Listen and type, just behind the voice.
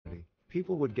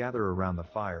People would gather around the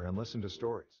fire and listen to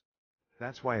stories.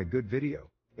 That's why a good video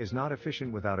is not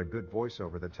efficient without a good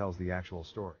voiceover that tells the actual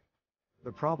story.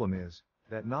 The problem is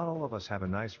that not all of us have a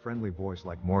nice friendly voice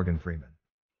like Morgan Freeman.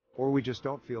 Or we just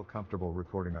don't feel comfortable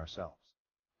recording ourselves.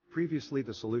 Previously,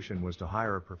 the solution was to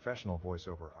hire a professional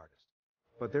voiceover artist.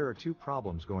 But there are two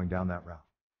problems going down that route.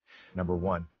 Number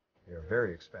one, they are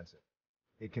very expensive.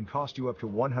 It can cost you up to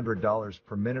 $100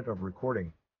 per minute of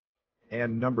recording.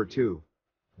 And number two,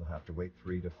 you'll have to wait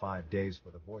 3 to 5 days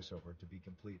for the voiceover to be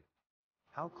completed.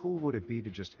 How cool would it be to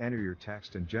just enter your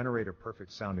text and generate a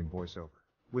perfect sounding voiceover,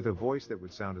 with a voice that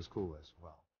would sound as cool as,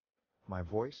 well, my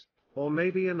voice? Or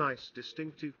maybe a nice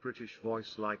distinctive British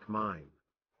voice like mine.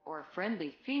 Or a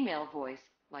friendly female voice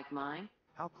like mine.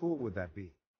 How cool would that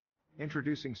be?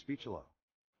 Introducing Speechelo,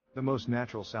 the most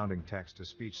natural sounding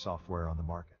text-to-speech software on the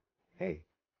market. Hey,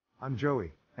 I'm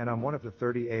Joey, and I'm one of the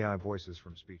 30 AI voices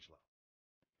from Speechelo.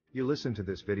 You listened to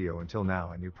this video until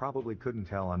now and you probably couldn't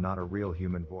tell I'm not a real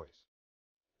human voice.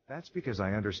 That's because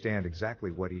I understand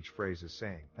exactly what each phrase is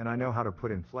saying, and I know how to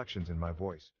put inflections in my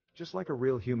voice, just like a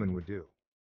real human would do.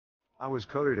 I was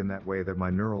coded in that way that my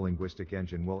neuro-linguistic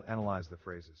engine will analyze the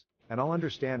phrases, and I'll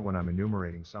understand when I'm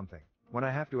enumerating something, when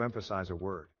I have to emphasize a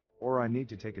word, or I need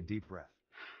to take a deep breath.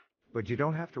 But you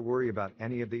don't have to worry about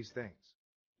any of these things.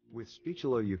 With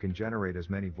Speechelo you can generate as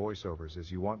many voiceovers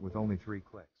as you want with only 3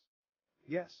 clicks.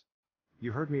 Yes,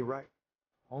 you heard me right.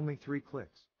 Only 3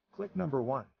 clicks. Click number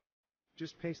 1.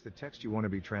 Just paste the text you want to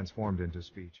be transformed into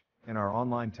speech in our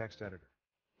online text editor.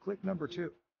 Click number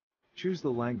 2. Choose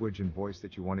the language and voice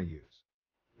that you want to use.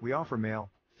 We offer male,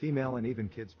 female, and even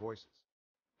kids' voices.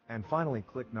 And finally,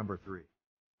 click number 3.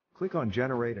 Click on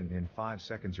Generate and in 5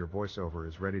 seconds your voiceover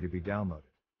is ready to be downloaded.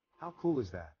 How cool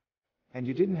is that? And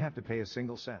you didn't have to pay a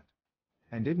single cent.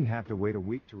 And didn't have to wait a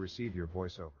week to receive your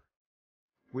voiceover.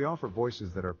 We offer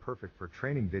voices that are perfect for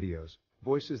training videos,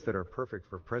 voices that are perfect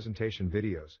for presentation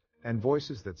videos, and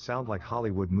voices that sound like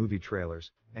Hollywood movie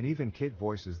trailers, and even kid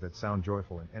voices that sound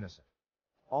joyful and innocent.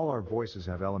 All our voices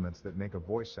have elements that make a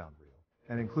voice sound real,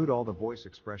 and include all the voice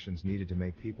expressions needed to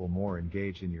make people more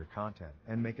engaged in your content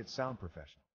and make it sound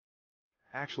professional.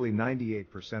 Actually,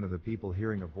 98% of the people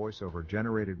hearing a voiceover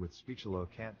generated with Speechelo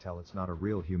can't tell it's not a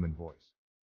real human voice.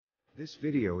 This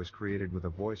video is created with a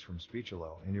voice from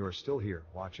Speechelo, and you are still here,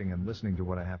 watching and listening to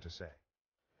what I have to say.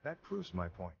 That proves my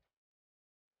point.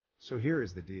 So here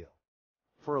is the deal.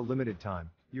 For a limited time,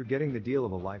 you're getting the deal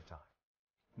of a lifetime.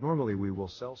 Normally we will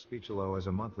sell Speechelo as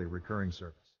a monthly recurring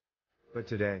service. But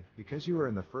today, because you are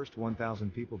in the first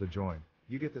 1,000 people to join,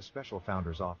 you get the special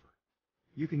founders offer.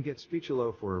 You can get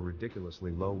Speechelo for a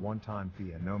ridiculously low one-time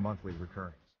fee and no monthly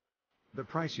recurrings. The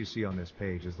price you see on this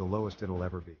page is the lowest it'll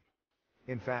ever be.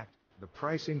 In fact, the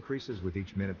price increases with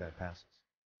each minute that passes.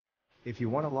 If you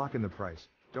want to lock in the price,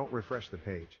 don't refresh the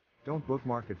page. Don't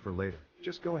bookmark it for later.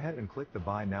 Just go ahead and click the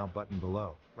Buy Now button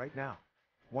below, right now.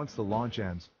 Once the launch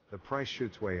ends, the price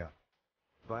shoots way up.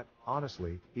 But,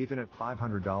 honestly, even at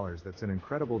 $500, that's an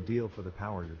incredible deal for the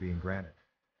power you're being granted.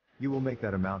 You will make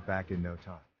that amount back in no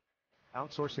time.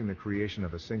 Outsourcing the creation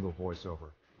of a single voiceover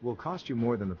will cost you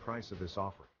more than the price of this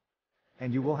offer.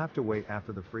 And you will have to wait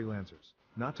after the freelancers,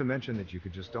 not to mention that you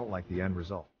could just don't like the end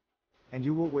result. And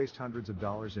you will waste hundreds of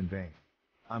dollars in vain.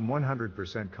 I'm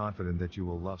 100% confident that you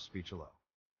will love Speechelo.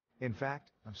 In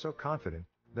fact, I'm so confident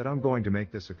that I'm going to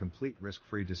make this a complete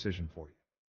risk-free decision for you.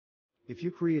 If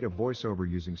you create a voiceover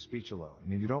using Speechelo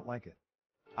and you don't like it,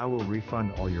 I will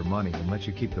refund all your money and let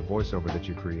you keep the voiceover that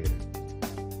you created.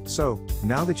 So,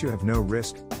 now that you have no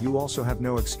risk, you also have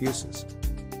no excuses.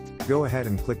 Go ahead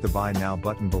and click the Buy Now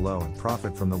button below and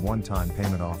profit from the one-time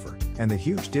payment offer and the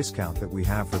huge discount that we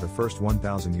have for the first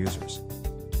 1,000 users.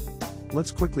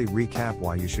 Let's quickly recap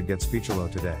why you should get Speechelo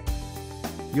today.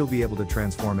 You'll be able to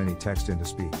transform any text into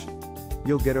speech.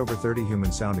 You'll get over 30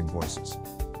 human-sounding voices.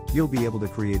 You'll be able to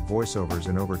create voiceovers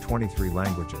in over 23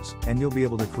 languages, and you'll be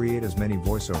able to create as many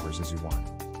voiceovers as you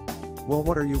want. Well,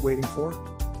 what are you waiting for?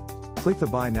 Click the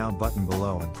Buy Now button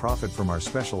below and profit from our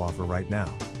special offer right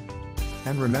now.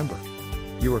 And remember,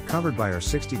 you are covered by our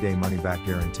 60-day money-back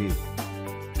guarantee.